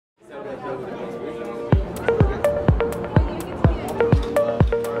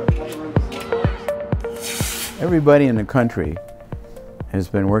Everybody in the country has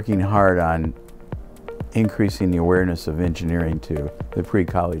been working hard on increasing the awareness of engineering to the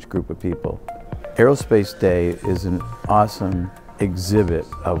pre-college group of people. Aerospace Day is an awesome exhibit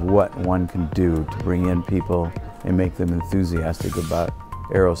of what one can do to bring in people and make them enthusiastic about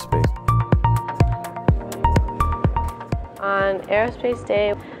aerospace. On Aerospace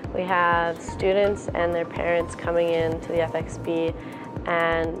Day, we have students and their parents coming in to the FXB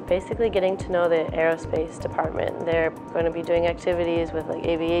and basically getting to know the aerospace department. They're going to be doing activities with like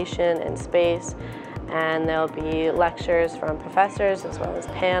aviation and space, and there'll be lectures from professors as well as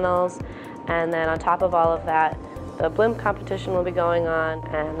panels. And then on top of all of that, the blimp competition will be going on,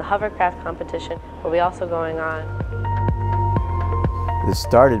 and the hovercraft competition will be also going on. This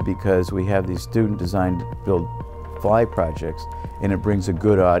started because we have these student designed build fly projects, and it brings a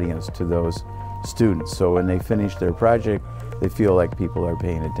good audience to those students. So when they finish their project, they feel like people are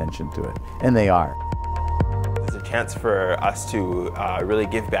paying attention to it, and they are. It's a chance for us to really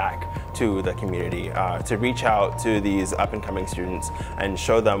give back to the community, to reach out to these up-and-coming students and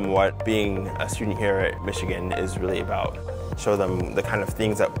show them what being a student here at Michigan is really about. Show them the kind of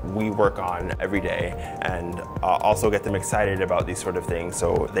things that we work on every day, and also get them excited about these sort of things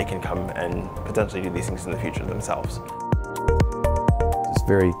so they can come and potentially do these things in the future themselves. It's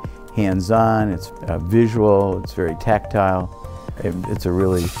very hands-on, it's visual, it's very tactile. It's a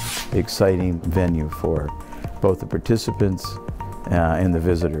really exciting venue for both the participants and the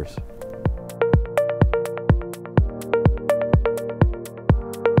visitors.